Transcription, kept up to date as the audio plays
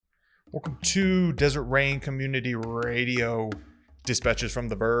Welcome to Desert Rain Community Radio, dispatches from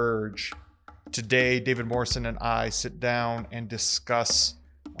The Verge. Today, David Morrison and I sit down and discuss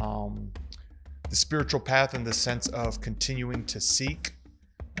the spiritual path in the sense of continuing to seek.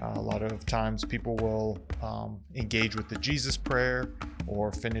 A lot of times people will engage with the Jesus prayer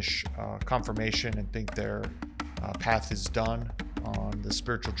or finish confirmation and think their path is done on the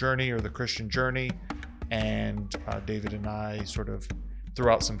spiritual journey or the Christian journey. And David and I sort of threw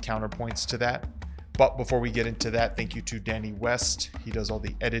out some counterpoints to that. But before we get into that, thank you to Danny West. He does all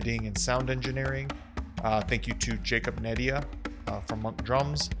the editing and sound engineering. Thank you to Jacob Nedia from Monk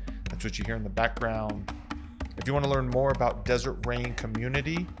Drums. That's what you hear in the background. If you want to learn more about Desert Rain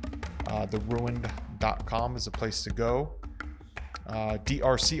Community, theruined.com is a place to go.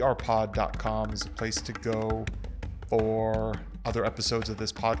 drcrpod.com is a place to go for other episodes of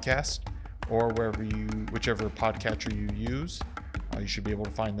this podcast, or whichever podcatcher you use. You should be able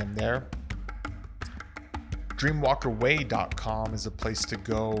to find them there. Dreamwalkerway.com is a place to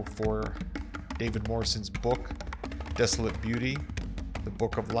go for David Morrison's book, Desolate Beauty, the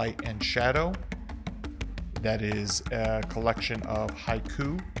Book of Light and Shadow. That is a collection of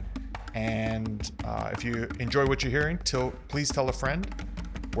haiku. And if you enjoy what you're hearing, please tell a friend.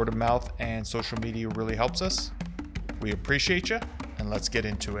 Word of mouth and social media really helps us. We appreciate you, and let's get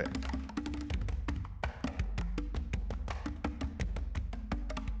into it.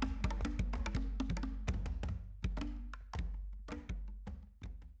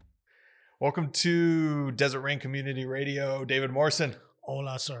 Welcome to Desert Rain Community Radio. David Morrison.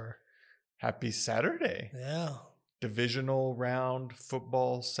 Hola, sir. Happy Saturday. Yeah. Divisional round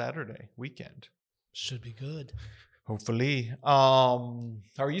football Saturday weekend. Should be good. Hopefully. How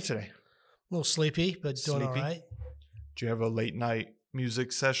are you today? A little sleepy, but doing all right. Do you have a late night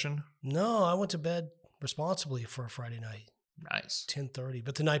music session? No, I went to bed responsibly for a Friday night. Nice. 10:30.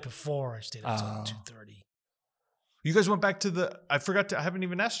 But the night before, I stayed up until 2:30. You guys went back to I haven't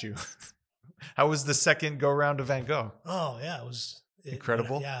even asked you. How was the second go round of Van Gogh? Oh, yeah. It was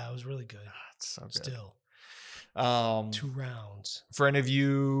incredible. It was really good. It's so good. Still. 2 rounds. For any of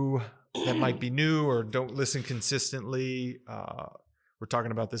you that might be new or don't listen consistently, we're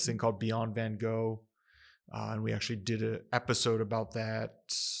talking about this thing called Beyond Van Gogh. And we actually did an episode about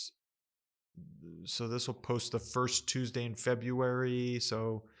that. So this will post the first Tuesday in February.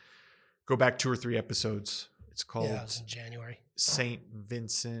 So go back 2 or 3 episodes. It's called it was in January. Saint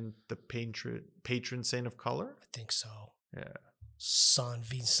Vincent, the patron saint of color. I think so. Yeah. Saint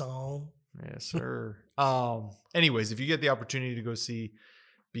Vincent. Yes, sir. Anyways, if you get the opportunity to go see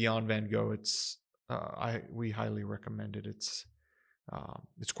Beyond Van Gogh, we highly recommend it. It's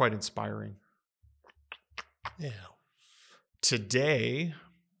quite inspiring. Yeah. Today,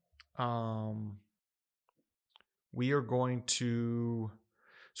 we are going to.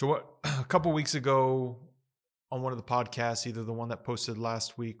 So a couple weeks ago, on one of the podcasts, either the one that posted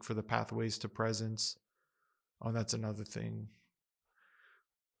last week for the Pathways to Presence. Oh, that's another thing.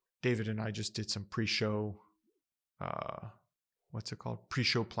 David and I just did some pre-show, what's it called?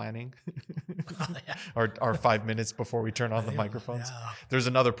 Pre-show planning. our 5 minutes before we turn on the microphones. Yeah. There's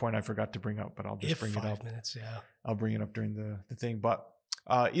another point I forgot to bring up, but I'll just bring it up. 5 minutes, yeah. I'll bring it up during the thing. But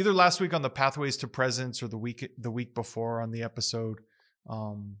either last week on the Pathways to Presence or the week before on the episode,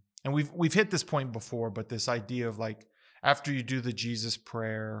 and we've hit this point before, but this idea of like after you do the Jesus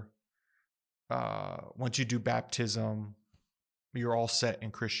prayer, once you do baptism, you're all set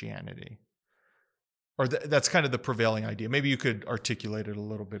in Christianity. Or that's kind of the prevailing idea. Maybe you could articulate it a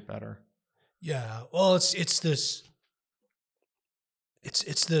little bit better. Yeah. Well, it's this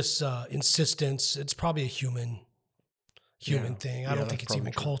insistence. It's probably a human thing. I don't think it's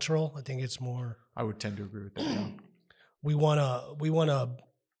even cultural. I think it's more. I would tend to agree with that. Yeah. We want to,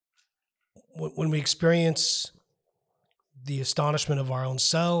 when we experience the astonishment of our own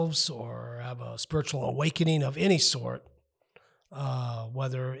selves or have a spiritual awakening of any sort,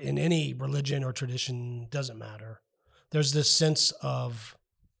 whether in any religion or tradition, doesn't matter. There's this sense of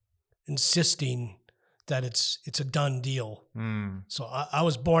insisting that it's a done deal. So I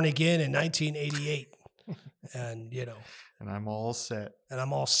was born again in 1988 and, and I'm all set.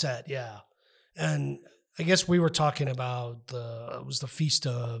 Yeah. And I guess we were talking about it was the feast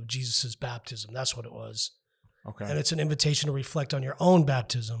of Jesus's baptism. That's what it was. Okay. And it's an invitation to reflect on your own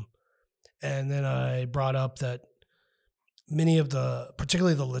baptism. And then I brought up that many of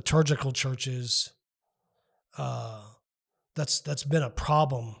particularly the liturgical churches, that's been a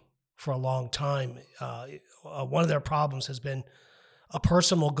problem for a long time. One of their problems has been a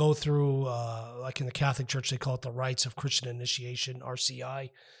person will go through, like in the Catholic Church, they call it the rites of Christian initiation,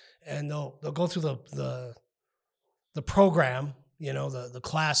 RCI, and they'll go through the program, the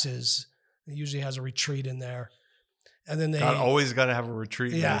classes. It usually has a retreat in there. And then they always got to have a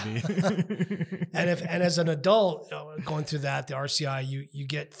retreat, maybe. and as an adult going through that, the RCI, you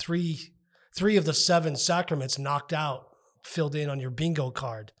get three of the 7 sacraments knocked out, filled in on your bingo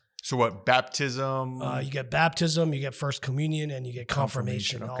card. So what? Baptism? You get baptism, you get first communion, and you get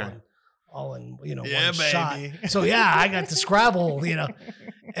confirmation. Okay. all in one baby. shot. So I got to Scrabble,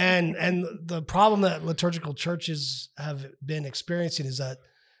 and the problem that liturgical churches have been experiencing is that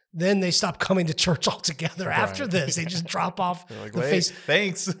then they stop coming to church altogether after this. They just drop off the face.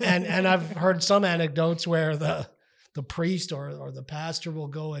 Thanks. And I've heard some anecdotes where the priest or the pastor will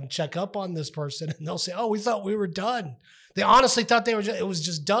go and check up on this person, and they'll say, "Oh, we thought we were done." They honestly thought it was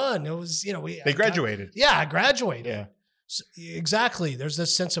just done. It was, they graduated. I graduated. Yeah. So, exactly. There's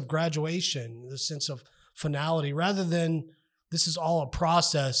this sense of graduation, this sense of finality, rather than this is all a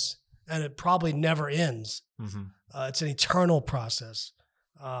process and it probably never ends. Mm-hmm. It's an eternal process.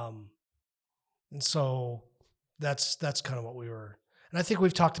 And so that's kind of what we were. And I think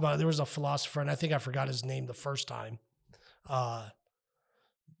we've talked about it. There was a philosopher, and I think I forgot his name the first time.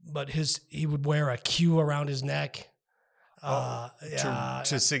 But he would wear a Q around his neck.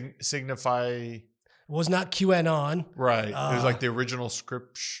 To signify. It was not QAnon. Right. It was like the original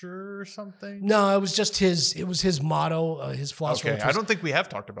scripture or something. No, it was just his motto, his philosophy. Okay. I don't think we have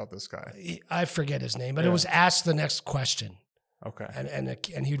talked about this guy. I forget his name, but it was ask the next question. Okay.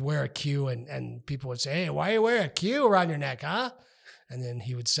 And he'd wear a Q, and people would say, "Hey, why are you wearing a Q around your neck, huh?" And then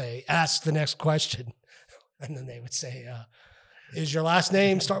he would say, "Ask the next question." And then they would say, "Is your last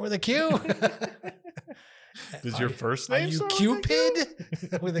name start with a Q?" Does your first name? Are you Cupid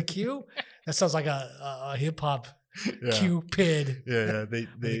with a Q? That sounds like a hip hop Cupid. Yeah.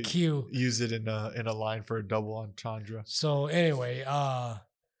 They Q. use it in a line for a double entendre. So anyway, or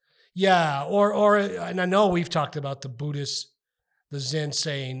and I know we've talked about the Buddhists, the Zen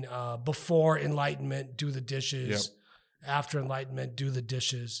saying, before enlightenment, do the dishes. Yep. After enlightenment, do the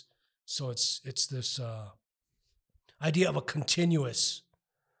dishes. So it's this idea of a continuous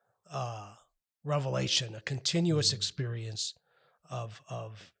revelation, a continuous experience of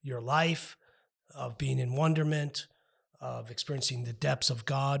your life, of being in wonderment, of experiencing the depths of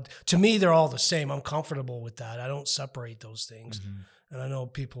God. To me, they're all the same. I'm comfortable with that. I don't separate those things. Mm-hmm. And I know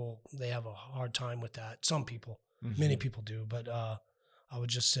people, they have a hard time with that. Some people, Mm-hmm. many people do. But I would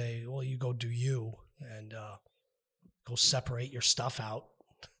just say, well, you go do you and go separate your stuff out.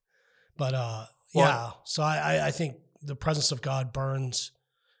 But so I think the presence of God burns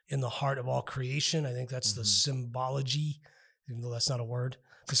in the heart of all creation. I think that's the symbology, even though that's not a word.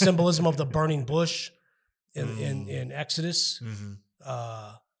 The symbolism of the burning bush in Exodus. Mm-hmm.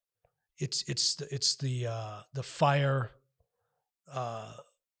 It's the fire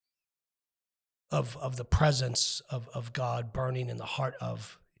of the presence of God burning in the heart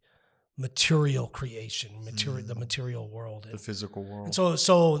of material creation, the material world, the physical world. And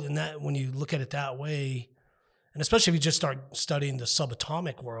so in that, when you look at it that way, and especially if you just start studying the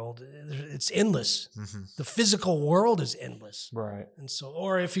subatomic world, it's endless. Mm-hmm. The physical world is endless. Right. And so,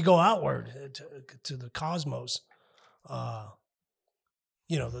 or if you go outward to the cosmos, the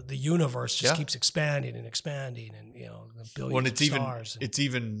universe just keeps expanding and expanding, and the billions of stars. It's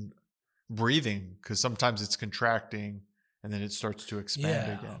even breathing, because sometimes it's contracting and then it starts to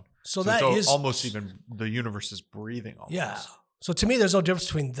expand again. So that is almost even the universe is breathing almost. Yeah. So to me, there's no difference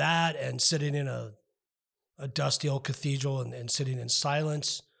between that and sitting in a dusty old cathedral and sitting in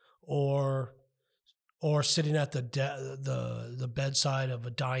silence, or sitting at the bedside of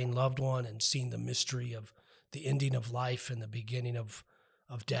a dying loved one and seeing the mystery of the ending of life and the beginning of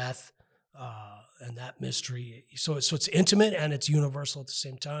death, and that mystery. So it's intimate and it's universal at the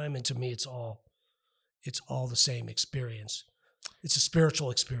same time. And to me, it's all the same experience. It's a spiritual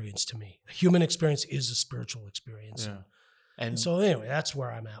experience to me. A human experience is a spiritual experience. Yeah. And so anyway, that's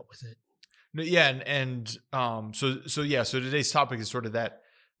where I'm at with it. Yeah, so today's topic is sort of that,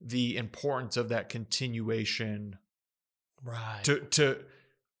 the importance of that continuation, right? To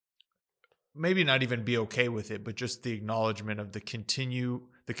maybe not even be okay with it, but just the acknowledgement of the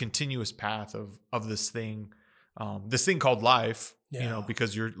continuous path of this thing called life. Yeah.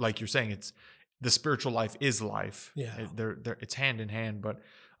 Because you're saying, it's the spiritual life is life. Yeah, it's hand in hand. But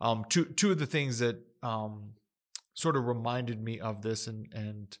two of the things that sort of reminded me of this,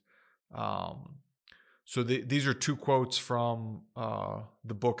 so these are two quotes from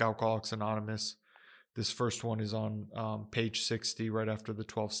the book Alcoholics Anonymous. This first one is on page 60, right after the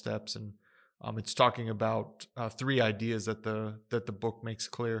 12 steps, and it's talking about 3 ideas that the book makes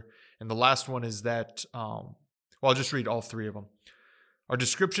clear. And the last one is that, I'll just read all 3 of them. Our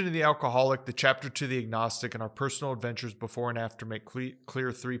description of the alcoholic, the chapter to the agnostic, and our personal adventures before and after make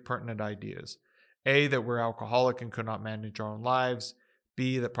clear three pertinent ideas. A, that we're alcoholic and could not manage our own lives.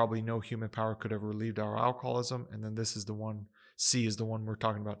 B, that probably no human power could ever relieve our alcoholism. And then this is the one, C is the one we're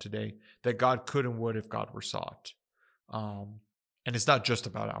talking about today, that God could and would if God were sought. And it's not just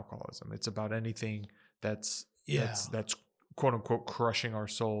about alcoholism. It's about anything that's quote unquote crushing our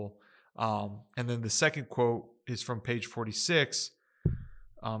soul. And then the second quote is from page 46.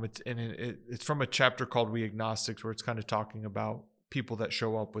 It's from a chapter called We Agnostics, where it's kind of talking about people that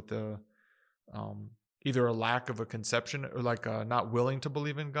show up with the either a lack of a conception or like not willing to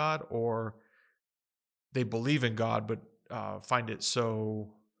believe in God, or they believe in God but find it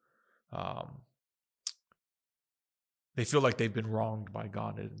so they feel like they've been wronged by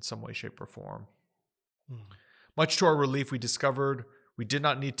God in some way, shape, or form. Much to our relief, we discovered we did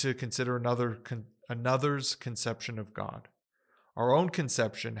not need to consider another's conception of God. Our own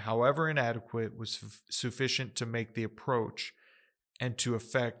conception, however inadequate, was sufficient to make the approach and to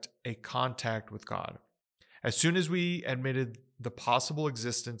effect a contact with God. As soon as we admitted the possible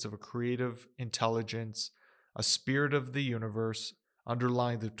existence of a creative intelligence, a spirit of the universe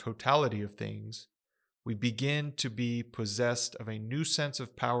underlying the totality of things, we begin to be possessed of a new sense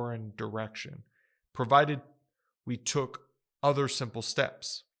of power and direction, provided we took other simple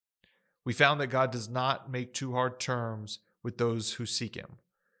steps. We found that God does not make too hard terms with those who seek him.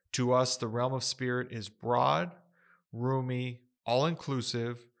 To us, the realm of spirit is broad, roomy,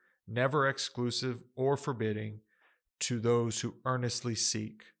 all-inclusive, never exclusive or forbidding to those who earnestly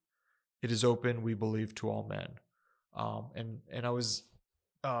seek. It is open, we believe, to all men. And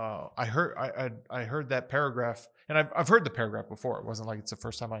I heard that paragraph, and I've heard the paragraph before. It wasn't like it's the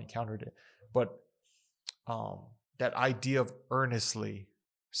first time I encountered it, but that idea of earnestly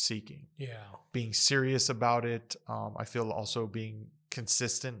seeking, being serious about it. I feel also being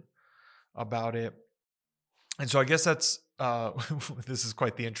consistent about it. And so I guess that's, this is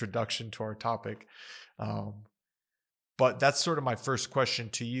quite the introduction to our topic. But that's sort of my first question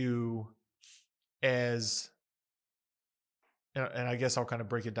to you and I guess I'll kind of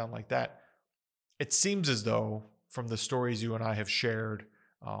break it down like that. It seems as though from the stories you and I have shared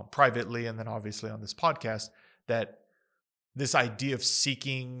privately, and then obviously on this podcast, that this idea of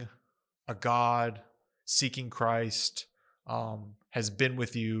seeking a God, seeking Christ, has been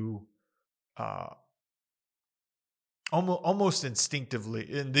with you almost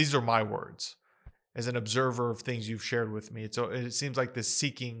instinctively. And these are my words as an observer of things you've shared with me. It seems like this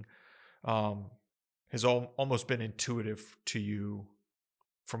seeking has almost been intuitive to you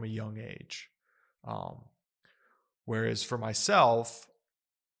from a young age. Whereas for myself,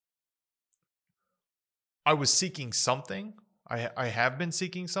 I was seeking something. I have been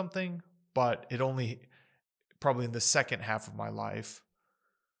seeking something, but it only probably in the second half of my life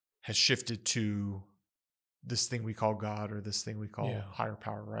has shifted to this thing we call God, or this thing we call higher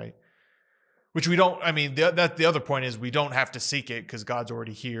power, right? Which we don't, I mean, the other point is we don't have to seek it because God's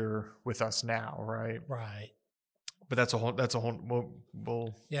already here with us now, right? Right. But that's a whole,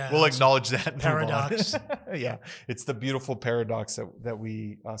 we'll acknowledge that paradox. Yeah. It's the beautiful paradox that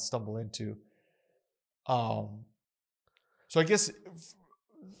we stumble into. So I guess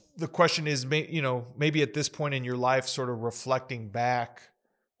the question is, maybe at this point in your life, sort of reflecting back,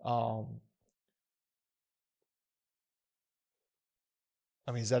 I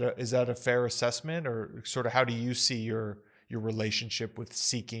mean, is that a fair assessment, or sort of how do you see your relationship with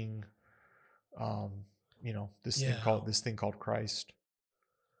seeking, this thing called Christ?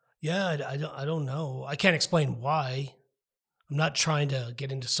 Yeah, I don't know. I can't explain why. I'm not trying to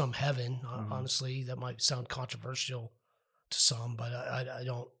get into some heaven. Honestly, that might sound controversial to some, but I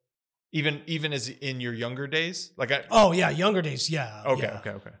don't. Even as in your younger days, younger days, yeah. Okay.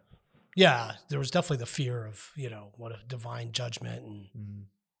 Yeah, there was definitely the fear of, what a divine judgment and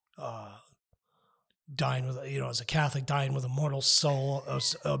dying with, as a Catholic, dying with a mortal soul,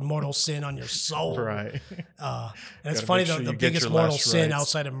 a mortal sin on your soul. Right. And it's funny, the biggest mortal sin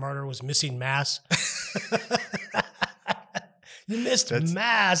outside of murder was missing Mass. You missed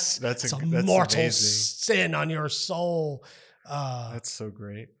Mass. That's a mortal amazing sin on your soul. That's so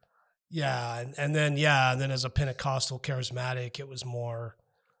great. Yeah. And then as a Pentecostal charismatic, it was more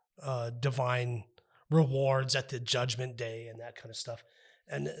divine rewards at the judgment day and that kind of stuff.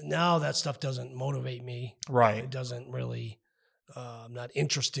 And now that stuff doesn't motivate me. Right. It doesn't really, I'm not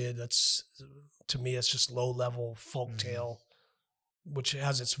interested. To me, it's just low level folktale, which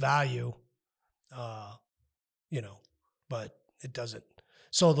has its value, but it doesn't.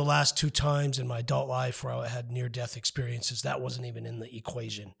 So the last 2 times in my adult life where I had near death experiences, that wasn't even in the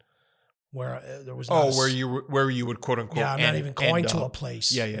equation. where there was not where you would quote unquote. Yeah, I'm not even going to a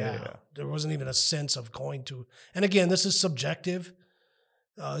place. Yeah. There wasn't even a sense of going to. And again, this is subjective.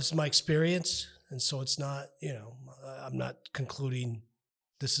 This is my experience, and so it's not. I'm not concluding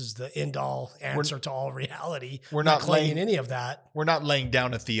this is the end all answer to all reality. We're not claiming any of that. We're not laying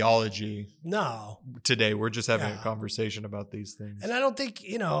down a theology. No. Today, we're just having a conversation about these things. And I don't think,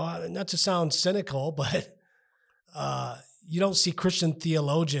 not to sound cynical, but you don't see Christian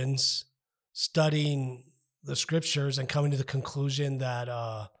theologians studying the scriptures and coming to the conclusion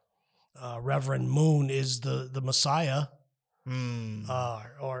that Reverend Moon is the Messiah. And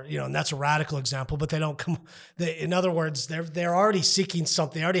that's a radical example, but they don't come. In other words, they're already seeking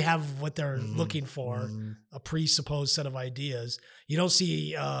something. They already have what they're looking for, a presupposed set of ideas. You don't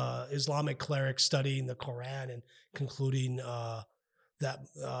see Islamic clerics studying the Quran and concluding that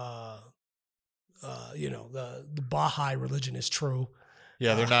the Baha'i religion is true.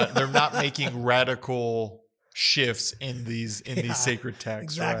 Yeah, they're not making radical shifts in these sacred texts.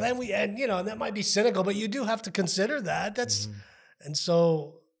 Exactly. Right? And that might be cynical, but you do have to consider that. That's and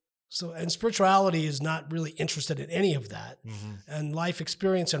so spirituality is not really interested in any of that. And life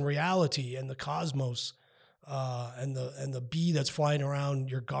experience and reality and the cosmos and the bee that's flying around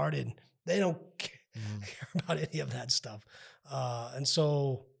your garden, they don't care about any of that stuff. And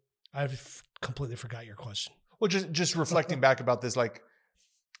so I've completely forgot your question. Well, just reflecting back about this, like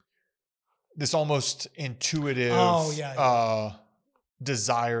this almost intuitive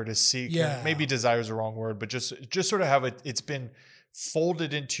desire to seek. Maybe desire is the wrong word, but just sort of have it's been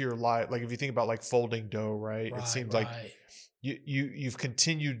folded into your life. Like if you think about like folding dough, right? It seems like you've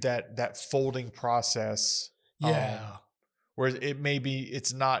continued that folding process. Where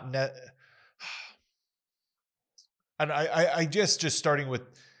it's not net. And I guess just starting with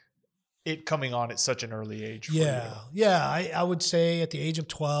it coming on at such an early age. For you. I would say at the age of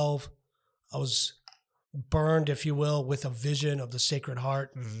 12, I was burned, if you will, with a vision of the Sacred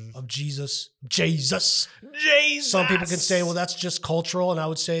Heart of Jesus. Some people can say, well, that's just cultural. And I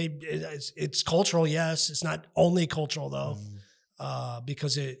would say it's cultural. Yes. It's not only cultural though,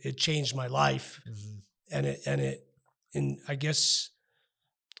 because it changed my life and I guess,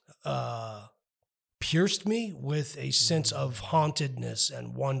 pierced me with a sense of hauntedness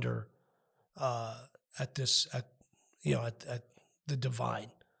and wonder, at the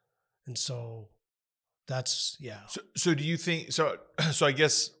divine. And so that's, So do you think, so I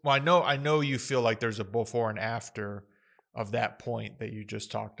guess, well, I know you feel like there's a before and after of that point that you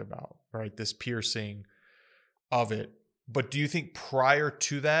just talked about, right? This piercing of it. But do you think prior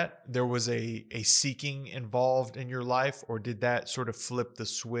to that, there was a seeking involved in your life, or did that sort of flip the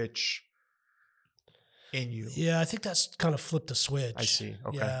switch in you? Yeah, I think that's kind of flipped the switch. I see.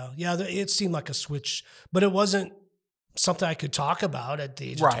 Okay. Yeah, it seemed like a switch, but it wasn't something I could talk about at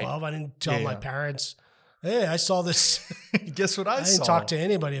the age of 12. I didn't tell my parents, hey, I saw this. Guess what I saw? I didn't talk to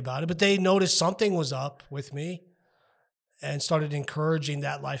anybody about it, but they noticed something was up with me and started encouraging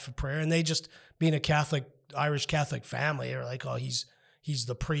that life of prayer. And they just, being a Irish Catholic family, are like, oh, he's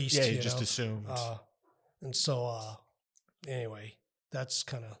the priest. Yeah, you just assumed. And so, anyway, that's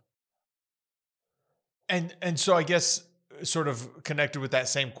kind of. And so I guess sort of connected with that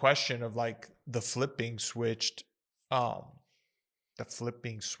same question of like the flip being switched. The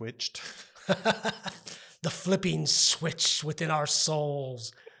flipping switch within our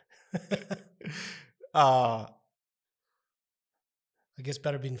souls. I guess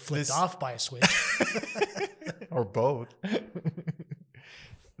better being flipped off by a switch. Or both.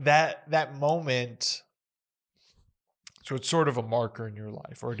 That moment. So it's sort of a marker in your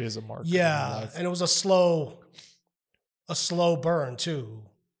life, or it is a marker. in your life. And it was a slow burn too.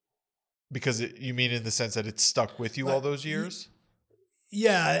 Because you mean in the sense that it stuck with you all those years?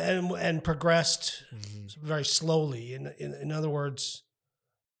 Yeah, and progressed very slowly. In other words,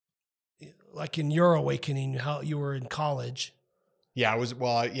 like in your awakening, how you were in college. Yeah,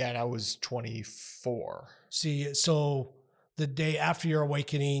 and I was 24. See, so the day after your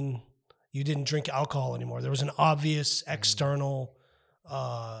awakening, you didn't drink alcohol anymore. There was an obvious external,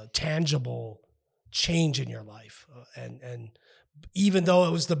 tangible change in your life, and even though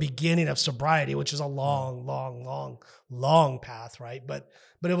it was the beginning of sobriety, which is a long path, right? But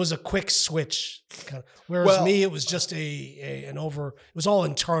it was a quick switch, kind of. Whereas me, it was just it was all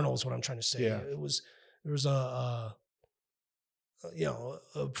internal, is what I'm trying to say. Yeah. There was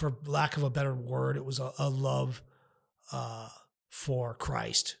for lack of a better word, it was a love for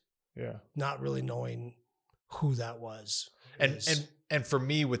Christ. Yeah. Not really knowing who that was. And for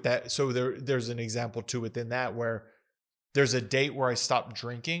me with that, so there's an example too within that where there's a date where I stopped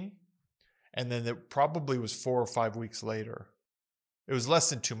drinking, and then it probably was 4 or 5 weeks later It was less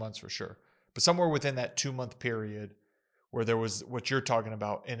than 2 months for sure, but somewhere within that 2-month period where there was what you're talking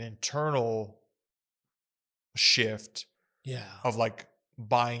about, an internal shift of like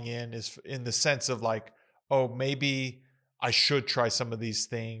buying in, is in the sense of like, oh, maybe I should try some of these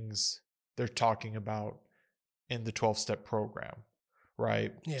things they're talking about in the 12-step program.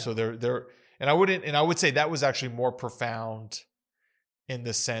 Right. Yeah. So and I would say that was actually more profound in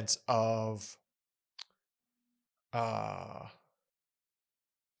the sense of the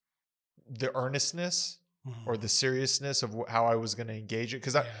earnestness or the seriousness of how I was going to engage it.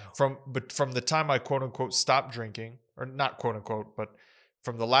 Because from the time I quote unquote stopped drinking, or not quote unquote, but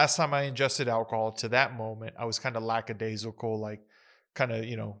from the last time I ingested alcohol to that moment, I was kind of lackadaisical, like kind of,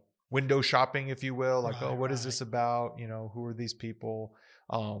 window shopping, if you will, like, what is this about? Who are these people?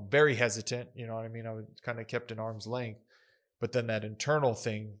 Very hesitant, you know what I mean? I was kind of kept in arm's length, but then that internal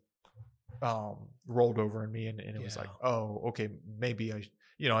thing rolled over in me, and it was like, oh, okay, maybe I,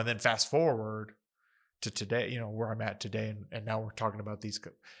 and then fast forward to today, where I'm at today. And now we're talking about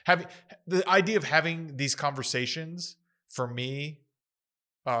the idea of having these conversations for me,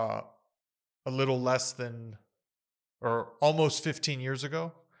 a little less than, or almost 15 years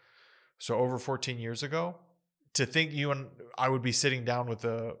ago. So over 14 years ago, to think you and I would be sitting down with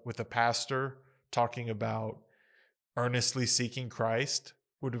a pastor talking about earnestly seeking Christ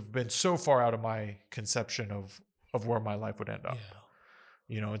would have been so far out of my conception of where my life would end up.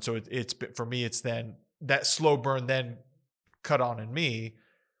 And so it's for me, it's then that slow burn then cut on in me.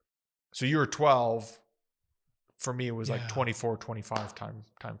 So you were 12. For me, it was like 24, 25 time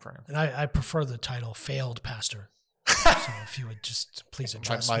frame. And I prefer the title failed pastor. So if you would just please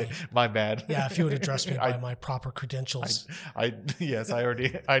address me. My bad. Yeah, if you would address me by my proper credentials.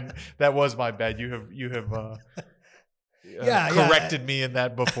 That was my bad. You have corrected me in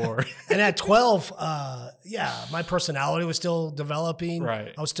that before. And at 12, my personality was still developing.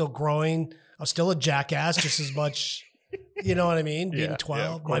 Right. I was still growing. I was still a jackass just as much, you know what I mean? Being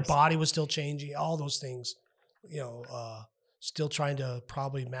 12, my body was still changing, all those things, still trying to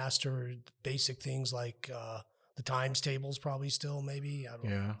probably master basic things like the times tables, probably still maybe. I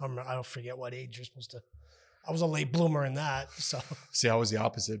don't forget what age you're supposed to. I was a late bloomer in that. So see, I was the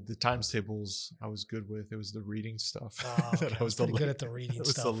opposite. The times tables I was good with. It was the reading stuff. Okay. I was pretty good at the reading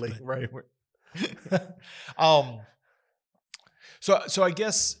stuff. Right. So I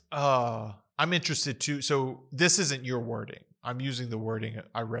guess I'm interested too. So this isn't your wording. I'm using the wording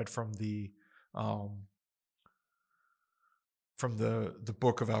I read from the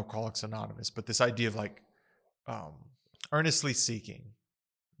book of Alcoholics Anonymous. But this idea of like earnestly seeking,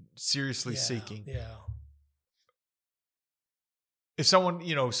 seriously seeking. Yeah. If someone,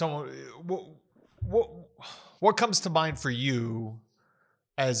 what comes to mind for you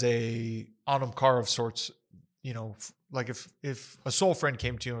as a Anam Cara of sorts, like if a soul friend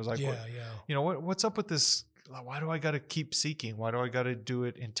came to you and was like, what's up with this? Why do I got to keep seeking? Why do I got to do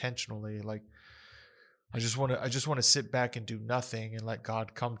it intentionally? Like, I just want to sit back and do nothing and let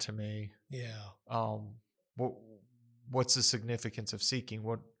God come to me. Yeah. What's the significance of seeking?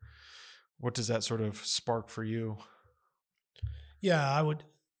 What does that sort of spark for you? Yeah, I would,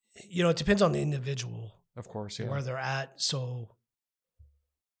 it depends on the individual. Of course, where they're at. So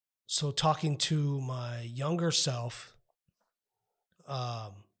talking to my younger self,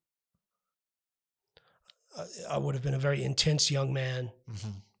 I would have been a very intense young man,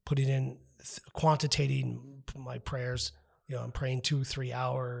 putting in, quantitating my prayers. I'm praying 2-3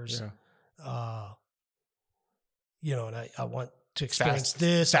 hours. And I want to experience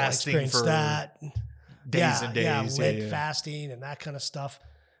this, I want to experience that. Days and days. Fasting and that kind of stuff.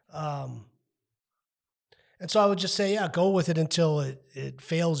 And so I would just say, go with it until it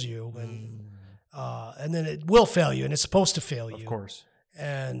fails you. And then it will fail you, and it's supposed to fail you. Of course.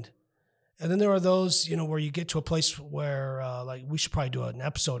 And then there are those, where you get to a place where, like, we should probably do an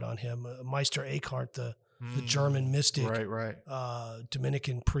episode on him, Meister Eckhart, the German mystic, right.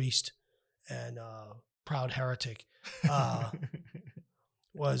 Dominican priest and proud heretic,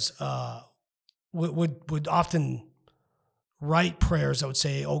 would often write prayers that would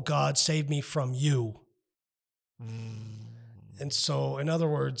say, "Oh God, save me from you." And so, in other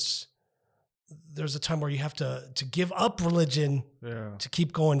words, there's a time where you have to give up religion to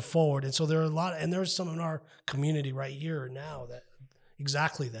keep going forward. And so there are there's some in our community right here now that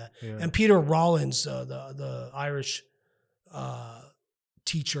exactly that. Yeah. And Peter Rollins, the Irish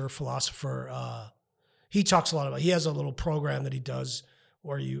teacher, philosopher, he talks a lot about. He has a little program that he does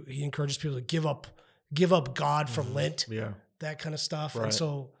where he encourages people to give up God for Lent, that kind of stuff. Right. And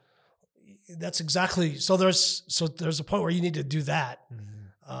so that's exactly so. There's a point where you need to do that,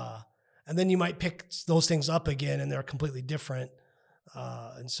 and then you might pick those things up again, and they're completely different.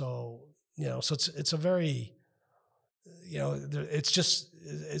 And so, so it's a very, it's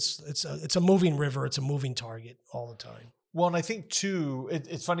a moving river. It's a moving target all the time. Well, and I think too,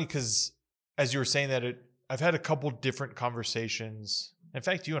 it's funny because as you were saying that, I've had a couple different conversations. In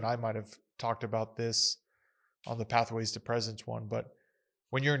fact, you and I might have talked about this on the Pathways to Presence one, but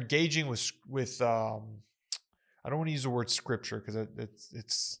when you're engaging with I don't want to use the word scripture because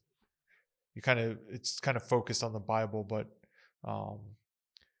it's kind of focused on the Bible, but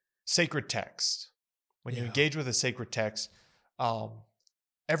sacred text. When you engage with a sacred text,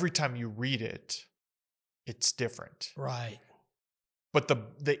 every time you read it, it's different. Right. But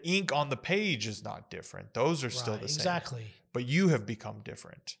the ink on the page is not different. Those are still the same. Exactly. But you have become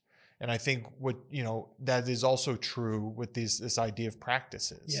different. And I think that is also true with this idea of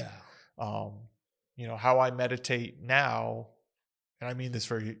practices. Yeah. How I meditate now, and I mean this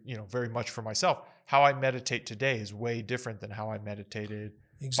very, very much for myself, how I meditate today is way different than how I meditated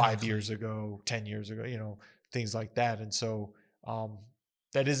 5 years ago, 10 years ago, things like that. And so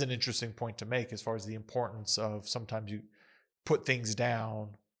that is an interesting point to make as far as the importance of sometimes you put things down.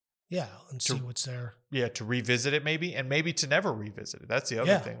 Yeah, and see what's there. Yeah, to revisit it maybe, and maybe to never revisit it. That's the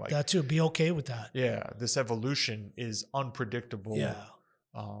other thing. Like that too. Be okay with that. Yeah, this evolution is unpredictable. Yeah.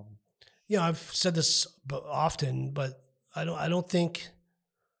 I've said this often, but I don't think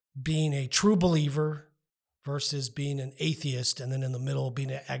being a true believer versus being an atheist and then in the middle being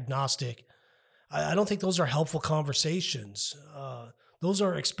an agnostic, I don't think those are helpful conversations. Those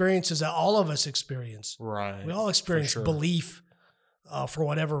are experiences that all of us experience. Right. We all experience belief for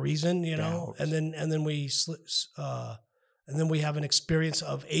whatever reason, Doubt. and then we have an experience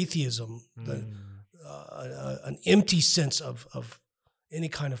of atheism, an empty sense of any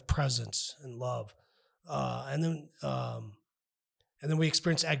kind of presence and love, and then we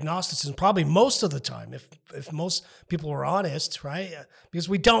experience agnosticism probably most of the time, if most people were honest, right? Because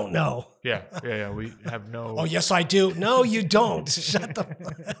we don't know. Yeah. We have no. Oh, yes, I do. No, you don't. Shut the.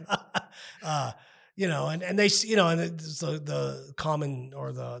 And they, and it's the common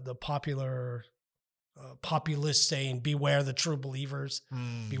or the popular populist saying, "Beware the true believers,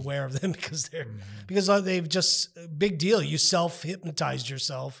 beware of them," because they've just big deal. You self-hypnotized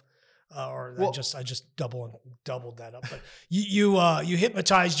yourself. I just doubled that up. But you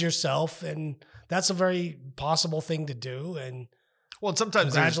hypnotized yourself, and that's a very possible thing to do. And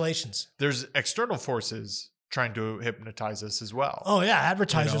sometimes congratulations. There's external forces trying to hypnotise us as well. Oh yeah,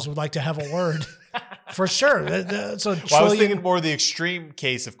 advertisers would like to have a word for sure. So I was thinking more the extreme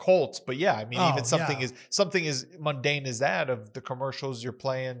case of cults, but yeah, I mean even something as mundane as that of the commercials you're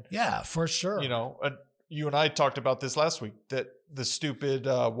playing. Yeah, for sure. You and I talked about this last week, that the stupid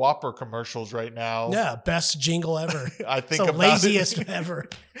Whopper commercials right now. Yeah, best jingle ever. I think it's the laziest ever.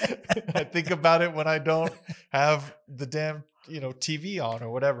 I think about it when I don't have the damn TV on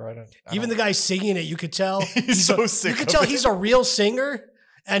or whatever. I don't Even the guy singing it, you could tell he's so sick. You could tell he's a real singer,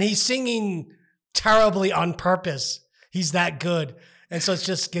 and he's singing terribly on purpose. He's that good. And so it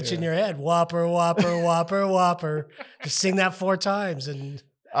just gets in your head. Whopper, Whopper, Whopper, Whopper. Just sing that 4 times and.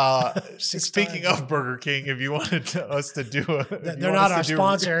 Speaking of Burger King, if you wanted us to do they're not our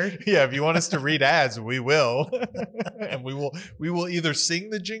sponsor. Yeah, if you want us to read ads, we will, and we will either sing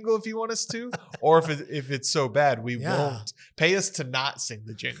the jingle if you want us to, or if it's so bad, we won't. Pay us to not sing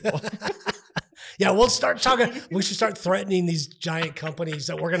the jingle. Yeah, we'll start talking. We should start threatening these giant companies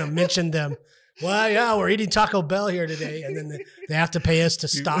that we're going to mention them. Well, yeah, we're eating Taco Bell here today, and then they have to pay us to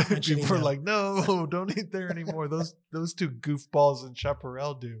stop mentioning People are them. like, no, don't eat there anymore. Those two goofballs in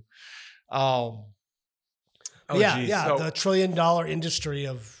Chaparral do. So, the $1 trillion industry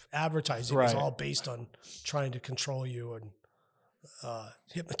of advertising is all based on trying to control you and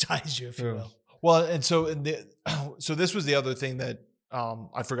hypnotize you, if you will. Well, and so so this was the other thing that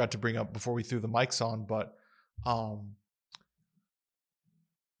I forgot to bring up before we threw the mics on, but.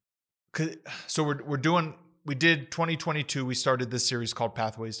 So we did 2022. We started this series called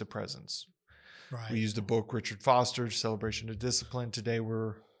Pathways to Presence. Right. We used the book Richard Foster's Celebration of Discipline. Today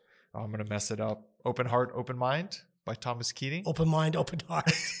I'm going to mess it up. Open Heart, Open Mind by Thomas Keating. Open Mind, Open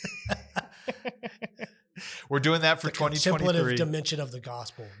Heart. We're doing that for the 2023. Contemplative dimension of the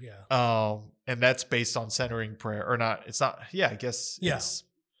gospel. Yeah. And that's based on centering prayer or not. It's not. Yeah, I guess. Yeah.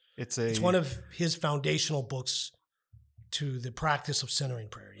 It's one of his foundational books to the practice of centering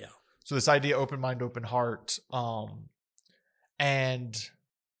prayer. Yeah. So this idea, open mind, open heart, and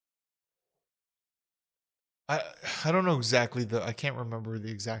I don't know exactly I can't remember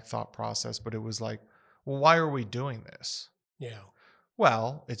the exact thought process, but it was like, well, why are we doing this? Yeah.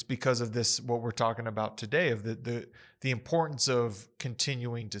 Well, it's because of this, what we're talking about today, of the importance of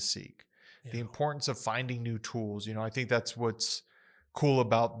continuing to seek, the importance of finding new tools. I think that's what's cool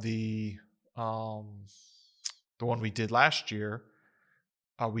about the one we did last year.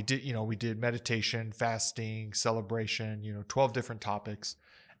 We did meditation, fasting, celebration, 12 different topics.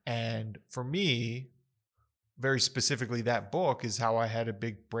 And for me, very specifically, that book is how I had a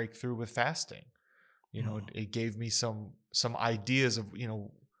big breakthrough with fasting. It gave me some ideas of,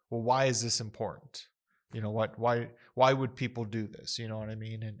 well, why is this important? Why would people do this? You know what I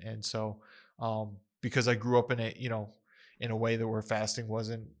mean? And so, because I grew up in a way that where fasting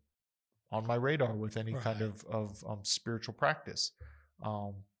wasn't on my radar with any kind of spiritual practice.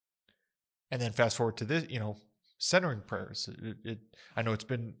 And then fast forward to this, centering prayers. I know it's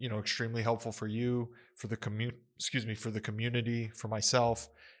been, extremely helpful for you, for the for the community, for myself.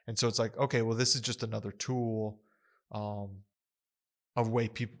 And so it's like, okay, well, this is just another tool, of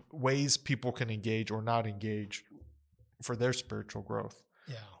ways people can engage or not engage for their spiritual growth.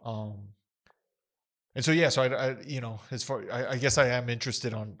 Yeah. And so, so I guess I am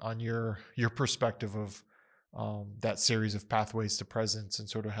interested on your perspective of, that series of pathways to presence and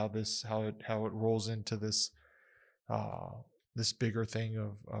sort of how it rolls into this bigger thing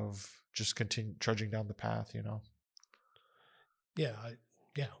of just continue trudging down the path, Yeah.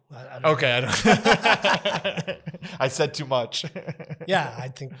 I don't Okay. I don't I said too much. Yeah. I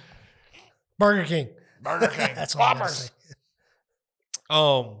think Burger King. That's all I'm gonna say.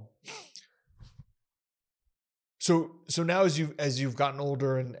 So now as you've gotten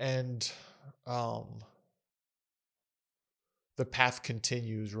older and the path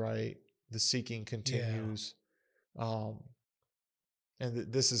continues, right? The seeking continues. Yeah.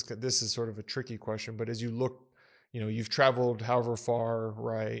 And this is sort of a tricky question, but as you look, you've traveled however far,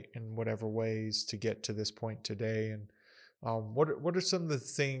 right, in whatever ways to get to this point today. And what are some of the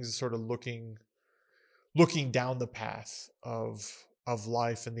things sort of looking down the path of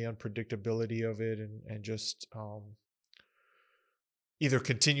life and the unpredictability of it, and just either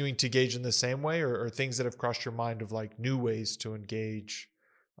continuing to engage in the same way or things that have crossed your mind of like new ways to engage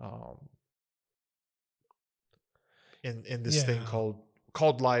in this thing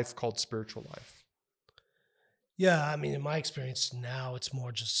called life, called spiritual life? Yeah, I mean, in my experience now, it's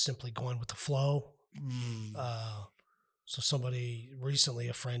more just simply going with the flow. So somebody recently,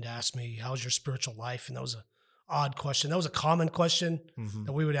 a friend asked me, how's your spiritual life? And that was an odd question. That was a common question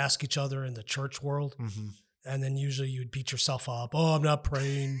that we would ask each other in the church world. And then usually you'd beat yourself up. Oh, I'm not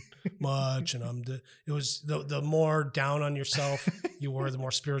praying much. And it was the more down on yourself you were, the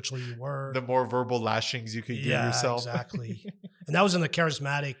more spiritual you were. The more verbal lashings you could give yourself. Yeah, exactly. And that was in the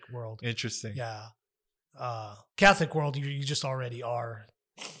charismatic world. Interesting. Yeah. Catholic world, you just already are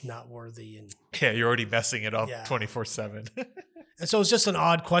not worthy. And you're already messing it up 24/7. And so it's just an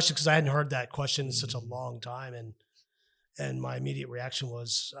odd question because I hadn't heard that question in such a long time. And my immediate reaction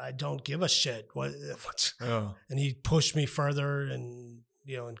was, I don't give a shit. And he pushed me further and,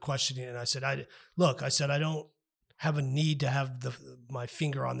 in questioning. And I said, I don't have a need to have my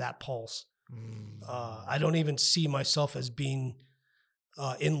finger on that pulse. I don't even see myself as being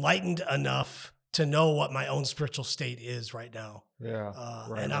enlightened enough to know what my own spiritual state is right now.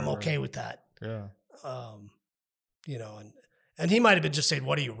 And I'm okay with that. Yeah. And he might have been just saying,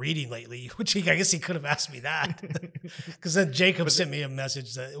 what are you reading lately? Which I guess he could have asked me that. Because then Jacob sent me a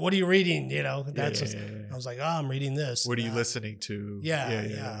message that, what are you reading? I was like, I'm reading this. What are you listening to?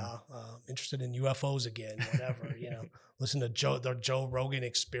 Interested in UFOs again, whatever, Listen to the Joe Rogan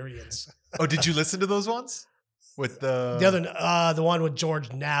Experience. Oh, did you listen to those ones? With the one with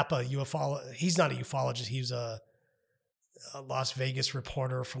George Knapp, a ufologist. He's not a ufologist. He was a Las Vegas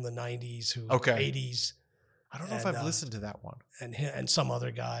reporter from the 90s 80s. I don't know if I've listened to that one. And some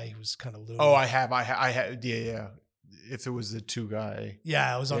other guy who was kind of loony. Oh, I have. Yeah. If it was the two guy.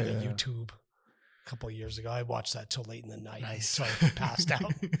 Yeah, it was on the YouTube a couple of years ago. I watched that till late in the night. Nice. So I passed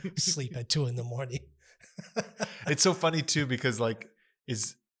out, sleep at 2 a.m. It's so funny too, because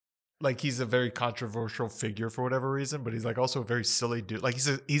he's a very controversial figure for whatever reason, but he's like also a very silly dude. Like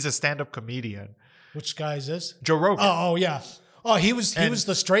he's a stand-up comedian. Which guy is this? Joe Rogan. Oh yeah. Oh, he was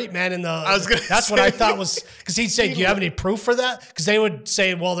the straight man in the. That's what I thought was, because he'd say, "Do you have any proof for that?" Because they would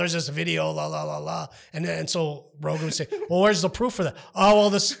say, "Well, there's this video, la la la la," and so Rogan would say, "Well, where's the proof for that?" Oh,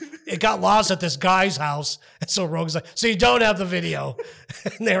 well, it got lost at this guy's house, and so Rogan's like, "So you don't have the video?"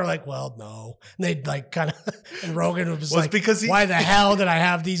 And they were like, "Well, no." And they'd like kind of, and Rogan was like, because "Why the hell did I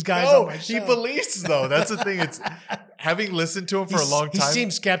have these guys on my show?" He believes though. That's the thing. having listened to him for a long time, he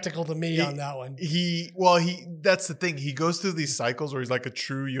seems skeptical to me on that one. That's the thing. He goes through these cycles where he's like a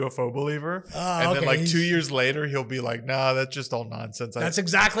true UFO believer. Oh, And then okay. like 2 years later, he'll be like, nah, that's just all nonsense. That's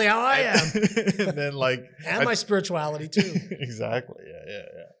exactly how I am. And then like. And my spirituality too. Exactly. Yeah.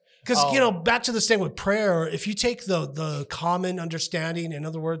 Because, back to this thing with prayer, if you take the common understanding, in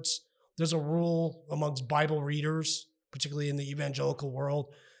other words, there's a rule amongst Bible readers, particularly in the evangelical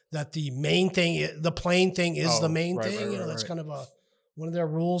world, that the main thing, the plain thing is the main thing. That's kind of one of their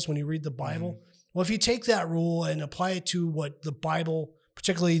rules when you read the Bible. Mm-hmm. Well, if you take that rule and apply it to what the Bible,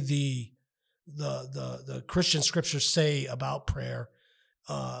 particularly the Christian scriptures say about prayer,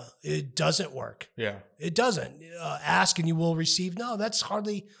 it doesn't work. Yeah. It doesn't. Ask and you will receive. No, that's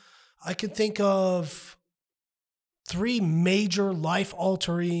hardly, I can think of 3 major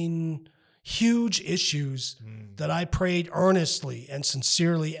life-altering, huge issues that I prayed earnestly and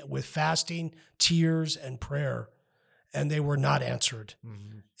sincerely with fasting, tears, and prayer, and they were not answered.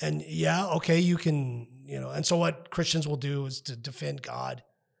 Mm-hmm. And you can, and so what Christians will do is to defend God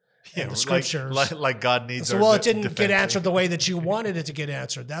and the scriptures. Like God needs so, well, it didn't get answered the way that you wanted it to get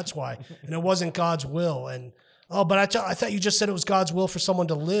answered. That's why. And it wasn't God's will. And, but I thought you just said it was God's will for someone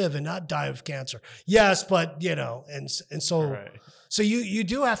to live and not die of cancer. Yes, but, and so... Right. So you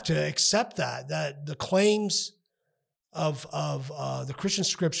do have to accept that the claims of the Christian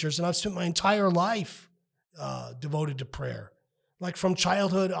scriptures, and I've spent my entire life devoted to prayer, like from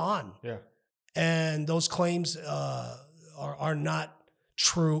childhood on. Yeah. And those claims are not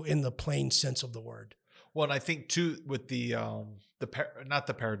true in the plain sense of the word. Well, and I think too with the not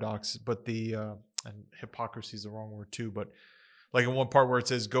the paradox, but the and hypocrisy is the wrong word too, but like in one part where it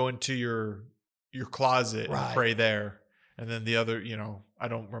says go into your closet and pray there. And then the other, I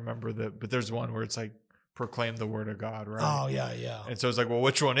don't remember but there's one where it's like proclaim the word of God, right? Oh, yeah. And so it's like, well,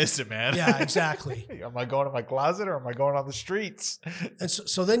 which one is it, man? Yeah, exactly. Am I going to my closet or am I going on the streets? And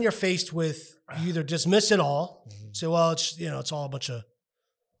so then you're faced with, you either dismiss it all, say, well, it's all a bunch of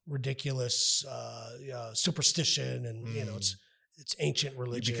ridiculous superstition and, it's ancient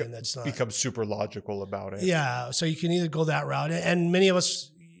religion. That's not become super logical about it. Yeah. So you can either go that route, and many of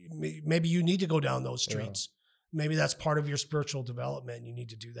us, maybe you need to go down those streets. Yeah. Maybe that's part of your spiritual development and you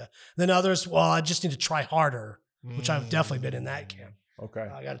need to do that. Then others, well, I just need to try harder, which I've definitely been in that camp. Okay.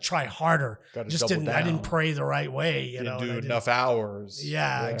 I got to try harder. I didn't pray the right way. Didn't do enough hours.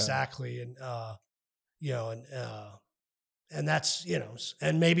 Yeah, exactly. And, and that's,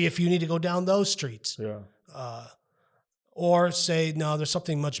 and maybe if you need to go down those streets, or say, no, there's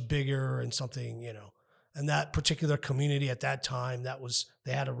something much bigger and something, and that particular community at that time,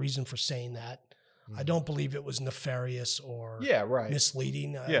 they had a reason for saying that. I don't believe it was nefarious or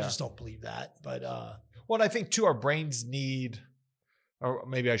misleading. I just don't believe that. But I think too, our brains need, or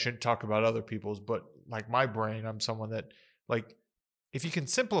maybe I shouldn't talk about other people's, but like my brain, I'm someone that like, if you can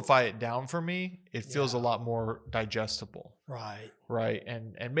simplify it down for me, it feels a lot more digestible. Right.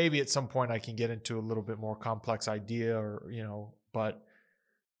 And maybe at some point I can get into a little bit more complex idea or, but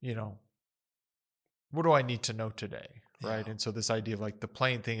what do I need to know today? Right. And so this idea of like the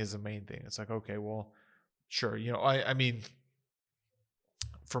plain thing is the main thing. It's like, okay, well, sure. I mean,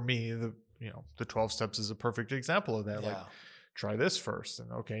 for me, the 12 steps is a perfect example of that. Yeah. Like try this first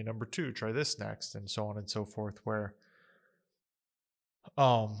and okay, number 2, try this next and so on and so forth where,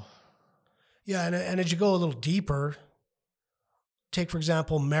 and as you go a little deeper, take, for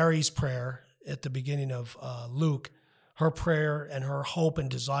example, Mary's prayer at the beginning of Luke, her prayer and her hope and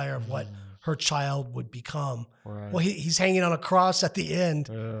desire of what her child would become. Right. Well, he's hanging on a cross at the end.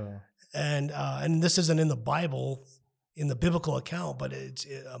 Yeah. And this isn't in the Bible, in the biblical account, but it's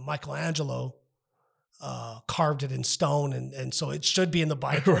Michelangelo carved it in stone, and so it should be in the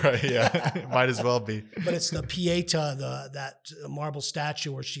Bible. Right, yeah. It might as well be. But it's the Pieta, that marble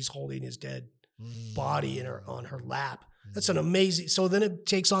statue where she's holding his dead body on her lap. That's an amazing, so then it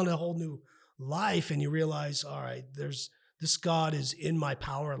takes on a whole new life, and you realize, all right, this God is in my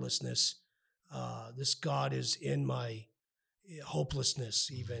powerlessness. This God is in my hopelessness,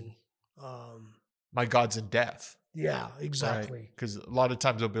 even. My God's in death. Yeah, exactly. Because a lot of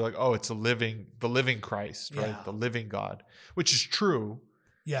times they'll be like, "Oh, it's the living Christ, right? Yeah. The living God," which is true.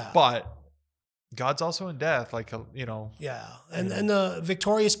 Yeah, but God's also in death, like Yeah, and the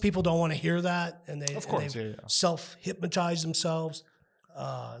victorious people don't want to hear that, and they self-hypnotize themselves.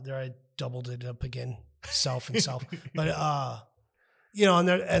 There, I doubled it up again, self and self, but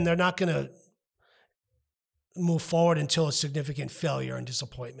and they're not going to move forward until a significant failure and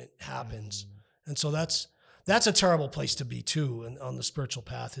disappointment happens. And so that's a terrible place to be too. And on the spiritual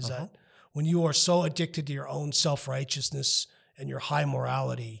path is that when you are so addicted to your own self-righteousness and your high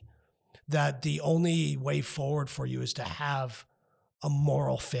morality, that the only way forward for you is to have a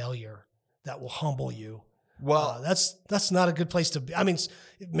moral failure that will humble you. Well, that's not a good place to be. I mean,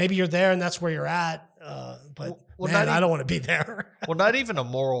 maybe you're there and that's where you're at, but man, I don't want to be there. well, not even a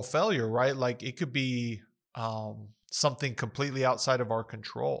moral failure, right? Like it could be something completely outside of our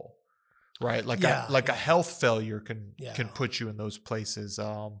control, right? Like a health failure can put you in those places.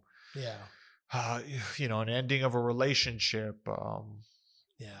 An ending of a relationship.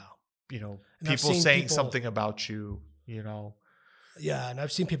 People saying something about you. Yeah, and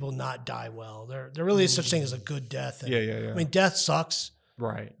I've seen people not die well. There really is such thing as a good death. And, yeah. I mean, death sucks,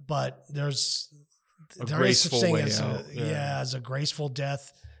 right? But there is such thing as as a graceful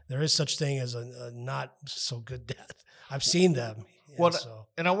death. There is such thing as a not so good death. I've seen them.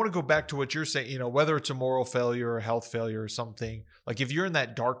 And I want to go back to what you're saying. Whether it's a moral failure or health failure or something, like if you're in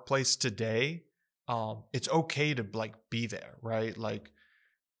that dark place today, it's okay to like be there, right? Like.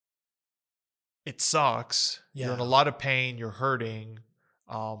 It sucks. Yeah. You're in a lot of pain. You're hurting.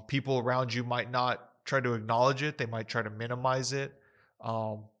 People around you might not try to acknowledge it. They might try to minimize it.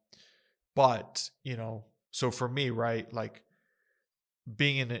 But so for me, right, like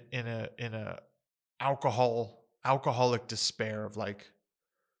being in a alcoholic despair of like,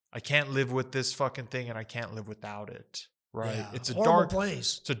 I can't live with this fucking thing and I can't live without it. Right. Yeah, it's a dark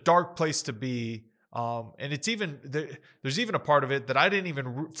place. It's a dark place to be. And it's even there's even a part of it that I didn't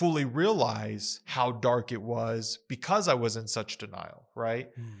even fully realize how dark it was because I was in such denial, right?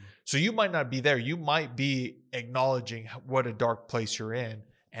 So you might not be there. You might be acknowledging what a dark place you're in,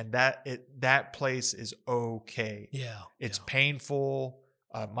 and that place is okay. Yeah, it's painful.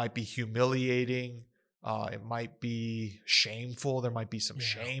 It might be humiliating. It might be shameful. There might be some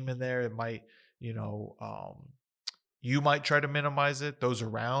shame in there. It might, you might try to minimize it. Those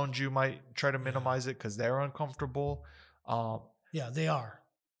around you might try to minimize it because they're uncomfortable. They are.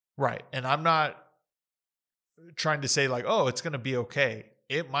 Right. And I'm not trying to say like, oh, it's going to be okay.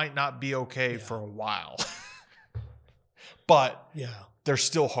 It might not be okay for a while. But there's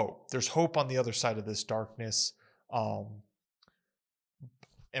still hope. There's hope on the other side of this darkness.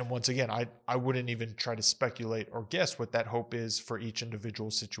 And once again, I wouldn't even try to speculate or guess what that hope is for each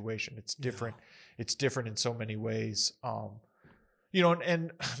individual situation. It's different. Yeah. It's different in so many ways.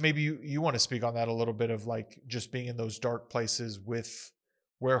 And maybe you want to speak on that a little bit of like just being in those dark places with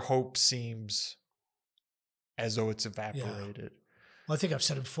where hope seems as though it's evaporated. Yeah. Well, I think I've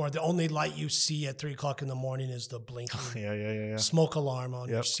said it before. The only light you see at 3 o'clock in the morning is the blinking smoke alarm on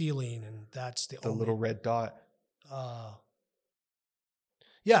your ceiling. And that's the only little red dot. I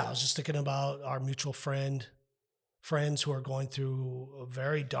was just thinking about our mutual friends who are going through a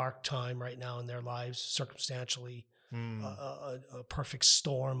very dark time right now in their lives, circumstantially, a perfect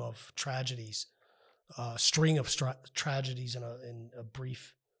storm of tragedies, a string of tragedies in a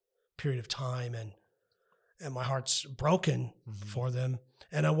brief period of time. And my heart's broken for them.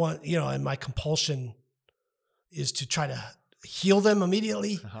 And I want, and my compulsion is to try to heal them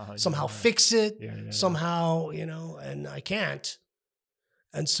immediately, somehow fix it, somehow, and I can't.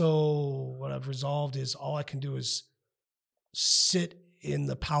 And so what I've resolved is all I can do is sit in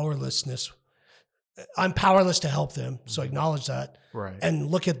the powerlessness. I'm powerless to help them, so acknowledge that. Right.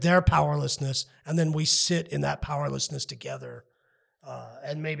 And look at their powerlessness, and then we sit in that powerlessness together,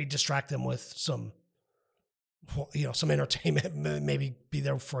 and maybe distract them with some entertainment, maybe be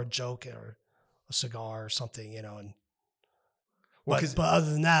there for a joke or a cigar or something, and but other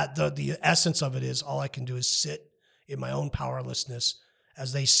than that, the essence of it is all I can do is sit in my own powerlessness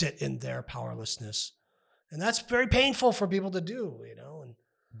as they sit in their powerlessness. And that's very painful for people to do,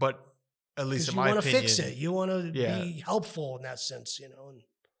 But at least in my opinion, you want to fix it. You want to be helpful in that sense, And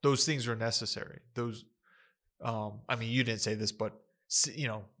those things are necessary. Those, you didn't say this, but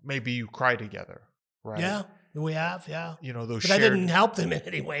maybe you cry together, right? Yeah, we have, yeah. Those. But I didn't help them in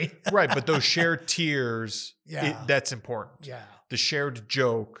any way. Right, but those shared tears, that's important. Yeah. The shared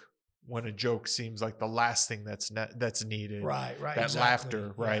joke, when a joke seems like the last thing that's needed. Right. That exactly.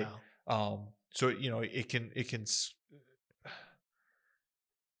 laughter, right? Yeah. So it can it's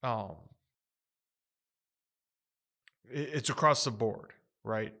across the board,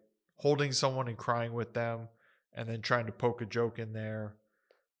 right? Holding someone and crying with them, and then trying to poke a joke in there,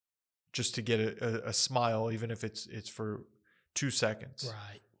 just to get a smile, even if it's for 2 seconds.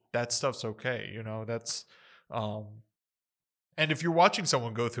 Right. That stuff's okay, That's and if you're watching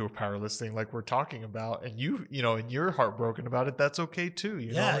someone go through a powerless thing like we're talking about, and and you're heartbroken about it, that's okay too.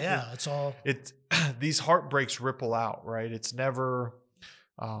 It's all. These heartbreaks ripple out, right? It's never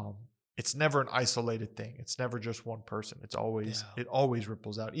an isolated thing. It's never just one person. It's always it always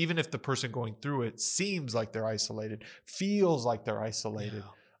ripples out. Even if the person going through it seems like they're isolated, feels like they're isolated,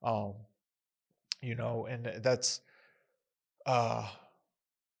 and that's,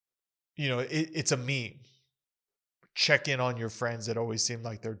 it's a meme. Check in on your friends that always seem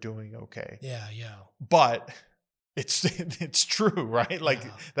like they're doing okay. Yeah. Yeah. But it's true, right? Like,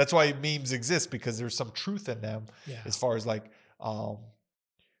 Yeah. that's why memes exist, because there's some truth in them, Yeah. as far as like, well,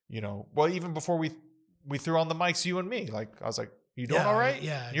 even before we threw on the mics, you and me, like, I was like, you doing all right?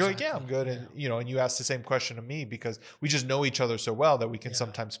 Yeah. And you're like, yeah, I'm good. Yeah. And, and you asked the same question to me, because we just know each other so well that we can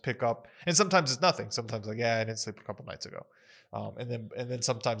sometimes pick up, and sometimes it's nothing. Sometimes like, yeah, I didn't sleep a couple nights ago. And then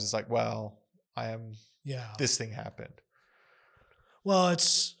sometimes it's like, well, this thing happened. Well,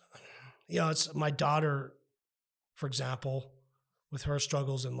 it's my daughter, for example, with her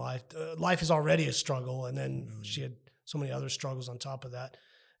struggles in life. Life is already a struggle, and then she had so many other struggles on top of that.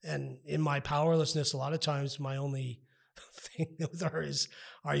 And in my powerlessness, a lot of times my only thing with her is,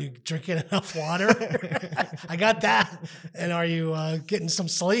 are you drinking enough water? I got that. And are you getting some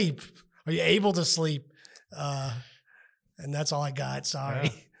sleep? Are you able to sleep? And that's all I got. Sorry.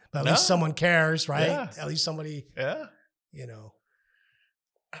 Yeah. But at least someone cares, right? Yeah. At least somebody, and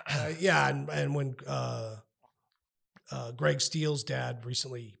when Greg Steele's dad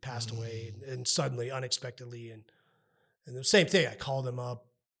recently passed away, and suddenly, unexpectedly, and the same thing, I called him up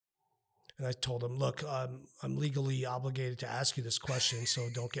and I told him, look, I'm legally obligated to ask you this question, so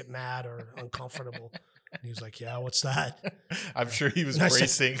don't get mad or uncomfortable. And he was like, yeah, what's that? I'm sure he was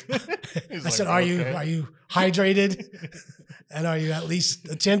bracing. I said, are you hydrated? And are you at least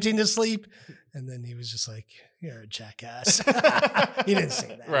attempting to sleep? And then he was just like, you're a jackass. He didn't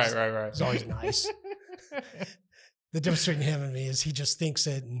say that. Right. He's always nice. The difference between him and me is he just thinks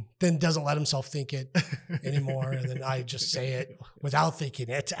it and then doesn't let himself think it anymore. And then I just say it without thinking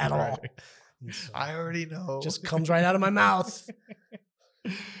it at all. So I already know. Just comes right out of my mouth.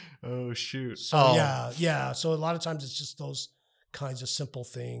 Oh, shoot. So, yeah. So a lot of times it's just those kinds of simple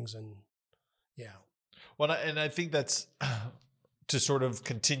things. And Well, and I think that's to sort of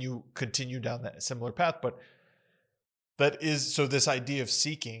continue down that similar path. But that is, so this idea of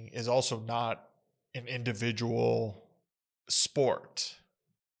seeking is also not an individual sport.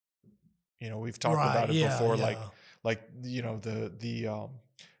 We've talked about it before, like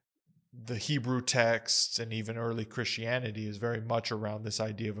the Hebrew texts and even early Christianity is very much around this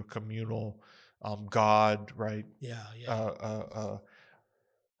idea of a communal God, right? A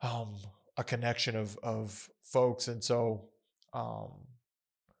connection of folks. And so,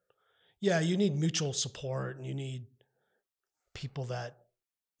 you need mutual support, and you need people that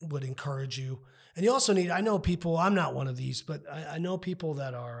would encourage you. And you also need, I know people, I'm not one of these, but I know people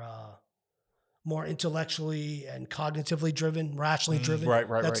that are more intellectually and cognitively driven, rationally driven. Right.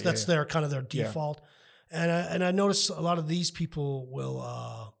 That's their kind of their default. Yeah. And I notice a lot of these people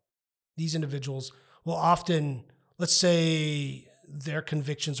will, these individuals will often, let's say their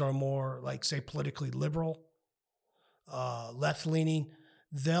convictions are more like, say, politically liberal, left leaning.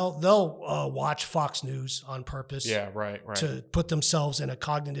 They'll watch Fox News on purpose. Yeah, right. To put themselves in a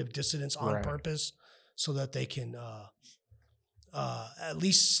cognitive dissonance on purpose, so that they can at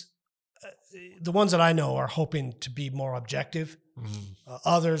least the ones that I know are hoping to be more objective.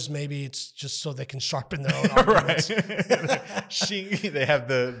 Others, maybe it's just so they can sharpen their own arguments. They have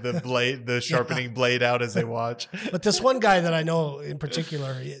the blade, the sharpening blade out as they watch. But this one guy that I know in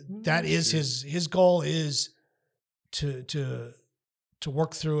particular, that is his goal is to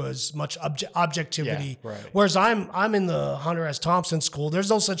work through as much objectivity. Yeah, right. Whereas I'm in the Hunter S. Thompson school. There's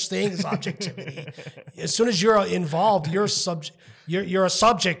no such thing as objectivity. As soon as you're involved, you're a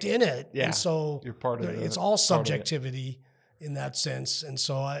subject in it. Yeah. And so you're part of it. It's all subjectivity in that sense. And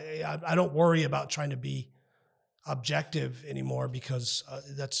so I don't worry about trying to be objective anymore, because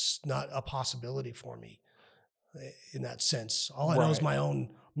that's not a possibility for me in that sense. All I know is my own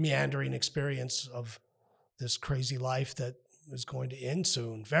meandering experience of this crazy life that is going to end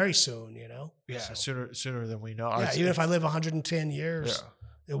soon, very soon, Yeah, so, sooner than we know. Yeah, even if I live 110 years,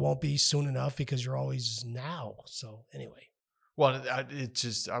 it won't be soon enough, because you're always now. So anyway. Well, it's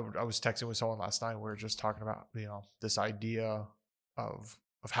just, I was texting with someone last night. We were just talking about, this idea of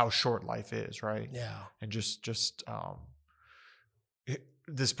how short life is, right? Yeah. And just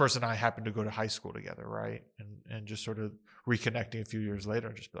this person and I happened to go to high school together, right? And just sort of reconnecting a few years later,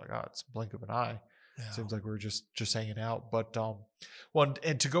 and just be like, oh, it's a blink of an eye. Yeah. Seems like we're just hanging out. But well,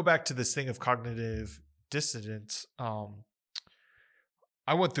 and to go back to this thing of cognitive dissonance, I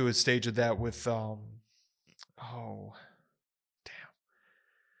went through a stage of that with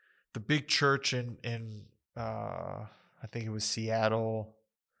the big church in I think it was Seattle,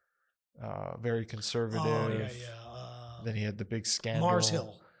 very conservative. Oh, yeah. Then he had the big scandal. Mars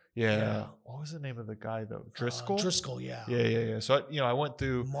Hill. Yeah. What was the name of the guy though? Driscoll? Driscoll, yeah. Yeah. So, I went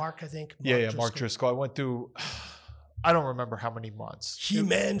through. Mark, I think. Mark Driscoll. I went through, I don't remember how many months.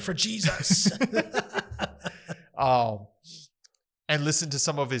 He-Man for Jesus. And listen to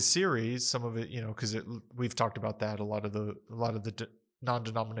some of his series, some of it, because we've talked about that. A lot of the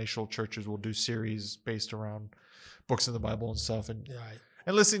non-denominational churches will do series based around books in the Bible and stuff, and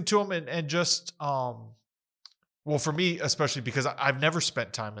listening to them and just, well, for me, especially because I've never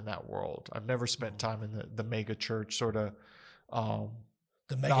spent time in that world. I've never spent time in the mega church sort of,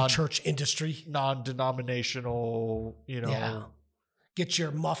 the mega church industry, non-denominational, Get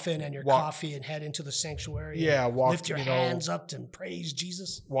your muffin and your coffee and head into the sanctuary. Yeah, lift your hands up and praise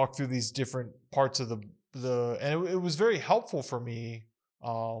Jesus. Walk through these different parts of and it was very helpful for me,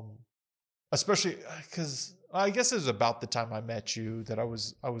 especially because I guess it was about the time I met you that I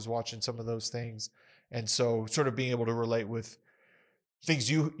was watching some of those things, and so sort of being able to relate with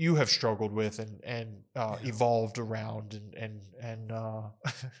things you have struggled with and evolved around and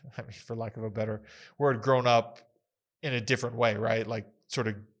I mean, for lack of a better word, grown up in a different way, right? Like sort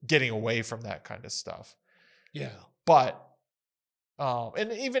of getting away from that kind of stuff. Yeah. But,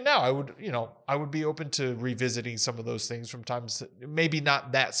 and even now I would be open to revisiting some of those things from times, maybe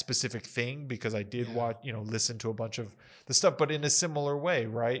not that specific thing, because I did watch, listen to a bunch of the stuff, but in a similar way,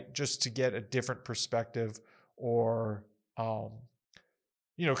 right? Just to get a different perspective or,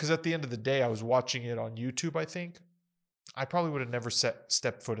 because at the end of the day, I was watching it on YouTube, I think. I probably would have never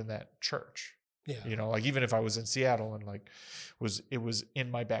stepped foot in that church. Yeah. Like even if I was in Seattle and like it was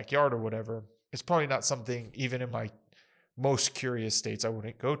in my backyard or whatever, it's probably not something even in my most curious states I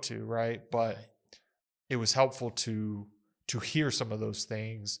wouldn't go to, right? But it was helpful to hear some of those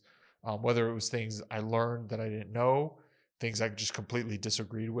things, whether it was things I learned that I didn't know, things I just completely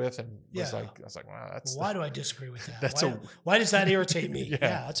disagreed with, and I was like, wow, why do I disagree with that? Why does that irritate me?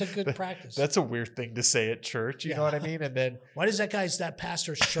 Yeah, that's a good practice. That's a weird thing to say at church. You know what I mean? And then why does that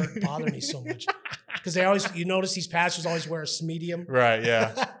pastor's shirt bother me so much? Because they always, you notice these pastors always wear a medium. Right.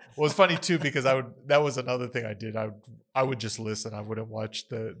 Yeah. Well, it's funny too, because that was another thing I did. I would just listen. I wouldn't watch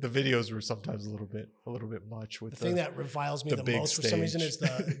the videos were sometimes a little bit much with the thing that reviles me the most stage. For some reason is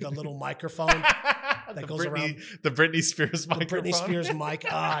the little microphone that goes around. The Britney Spears microphone. The Britney Spears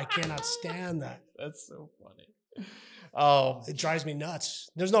mic. I cannot stand that. That's so funny. It drives me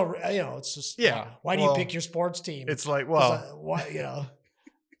nuts. There's no, it's just, why do you pick your sports team? It's like, why,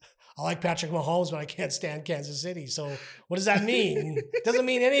 I like Patrick Mahomes, but I can't stand Kansas City. So what does that mean? It doesn't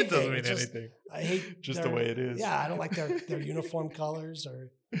mean anything. It doesn't mean anything. I hate just the way it is. Yeah, I don't like their uniform colors or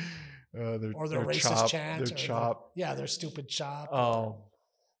their racist chant. Their chop. Their stupid chop.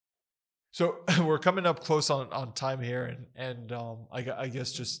 So we're coming up close on time here, and I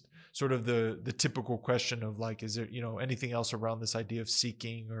guess just sort of the typical question of like, is there anything else around this idea of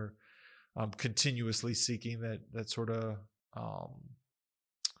seeking or continuously seeking that sort of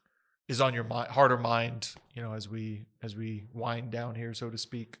is on your heart or mind, as we wind down here, so to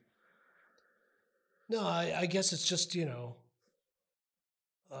speak? No, I guess it's just,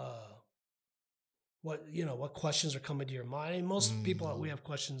 what questions are coming to your mind. I mean, most people, we have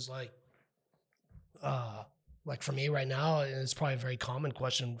questions like for me right now, and it's probably a very common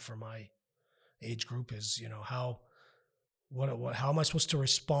question for my age group is, how am I supposed to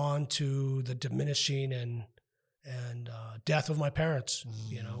respond to the diminishing and death of my parents?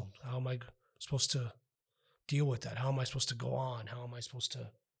 How am I supposed to deal with that? How am I supposed to go on? How am I supposed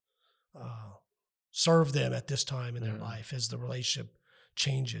to serve them at this time in their life as the relationship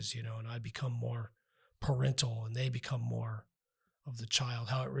changes, and I become more parental and they become more of the child,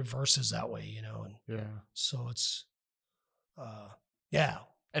 how it reverses that way, and so it's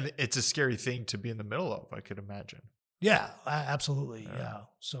and it's a scary thing to be in the middle of, I could imagine. Absolutely.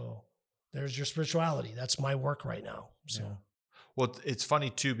 So there's your spirituality. That's my work right now. So, well, it's funny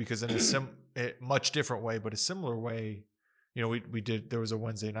too, because in a much different way, but a similar way, there was a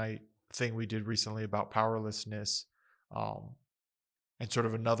Wednesday night thing we did recently about powerlessness, and sort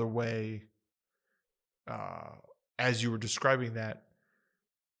of another way, as you were describing that,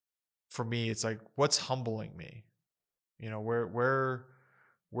 for me, it's like, what's humbling me? Where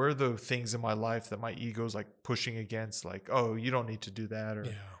are the things in my life that my ego's like pushing against, like, oh, you don't need to do that, or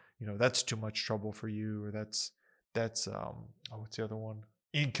that's too much trouble for you, or that's what's the other one?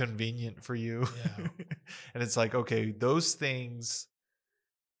 Inconvenient for you. And it's like, okay, those things,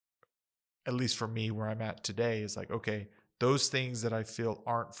 at least for me, where I'm at today, is like, okay, those things that I feel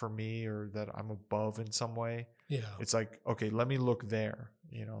aren't for me or that I'm above in some way. It's like, okay, let me look there.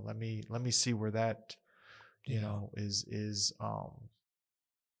 Let me see where that, is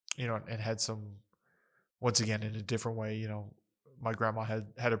and had some, once again, in a different way, my grandma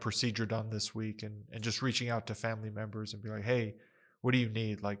had a procedure done this week, and just reaching out to family members and be like, hey, what do you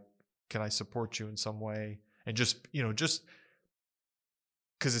need? Like, can I support you in some way? And just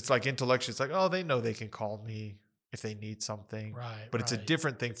because it's like intellectually, it's like, oh, they know they can call me if they need something. Right. But it's a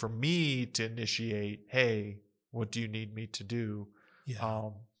different thing for me to initiate, hey, what do you need me to do? Yeah.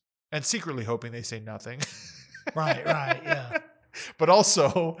 And secretly hoping they say nothing. Right. Yeah. But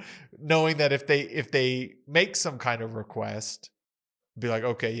also knowing that if they make some kind of request, be like,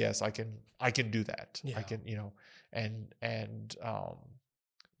 okay, yes, I can do that. Yeah. I can, and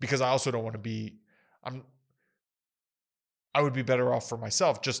because I also don't want to be, I would be better off for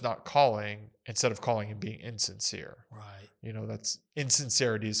myself just not calling instead of calling and being insincere. Right. That's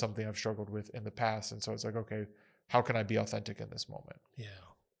insincerity is something I've struggled with in the past. And so it's like, okay, how can I be authentic in this moment? Yeah.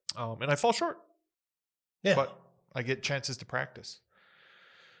 And I fall short. Yeah. But I get chances to practice.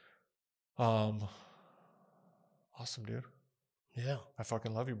 Awesome, dude. Yeah. I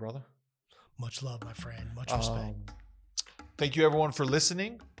fucking love you, brother. Much love, my friend. Much respect. Thank you, everyone, for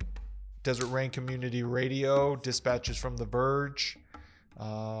listening. Desert Rain Community Radio, dispatches from the Verge.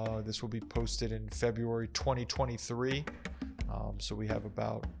 This will be posted in February 2023. So we have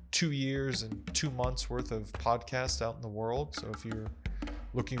about 2 years and 2 months worth of podcasts out in the world. So if you're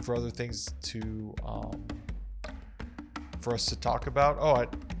looking for other things to for us to talk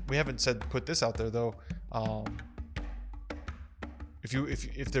about, we haven't put this out there though.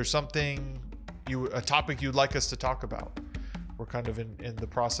 If there's something a topic you'd like us to talk about, we're kind of in the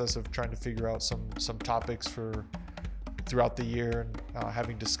process of trying to figure out some topics for throughout the year and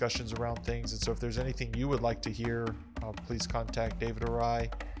having discussions around things. And so if there's anything you would like to hear, please contact David or I.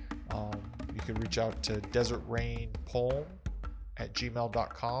 You can reach out to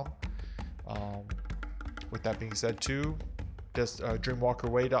desertrainpoem@gmail.com. With that being said too,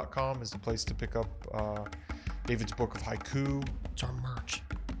 dreamwalkerway.com is the place to pick up David's book of haiku. It's our merch.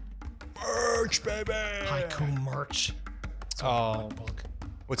 Merch, baby! Haiku merch. It's only one book.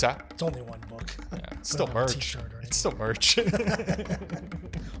 What's that? It's only one book. Yeah, it's still merch. It's still merch.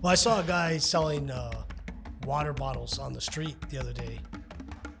 Well, I saw a guy selling water bottles on the street the other day,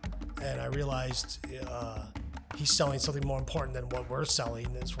 and I realized he's selling something more important than what we're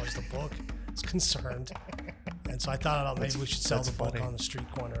selling as far as the book is concerned. And so I thought maybe we should sell the book on the street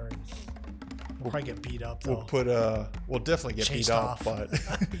corner. And we'll probably get beat up, though. We'll definitely get beat up, but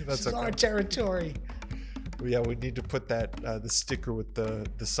that's okay. Our territory. Yeah, we need to put that the sticker with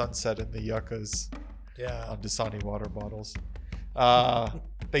the sunset and the yuccas on Dasani water bottles.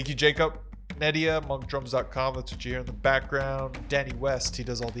 Thank you, Jacob. Nedia, monkdrums.com. That's what you hear in the background. Danny West, he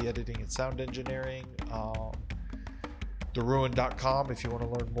does all the editing and sound engineering. TheRuin.com if you want to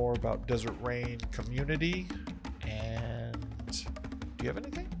learn more about Desert Rain Community. And do you have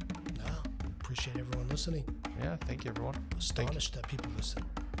anything? No. Appreciate everyone listening. Yeah, thank you, everyone. Astonished that people listen.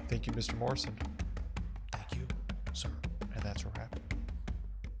 Thank you, Mr. Morrison. Thank you, sir. And that's a wrap.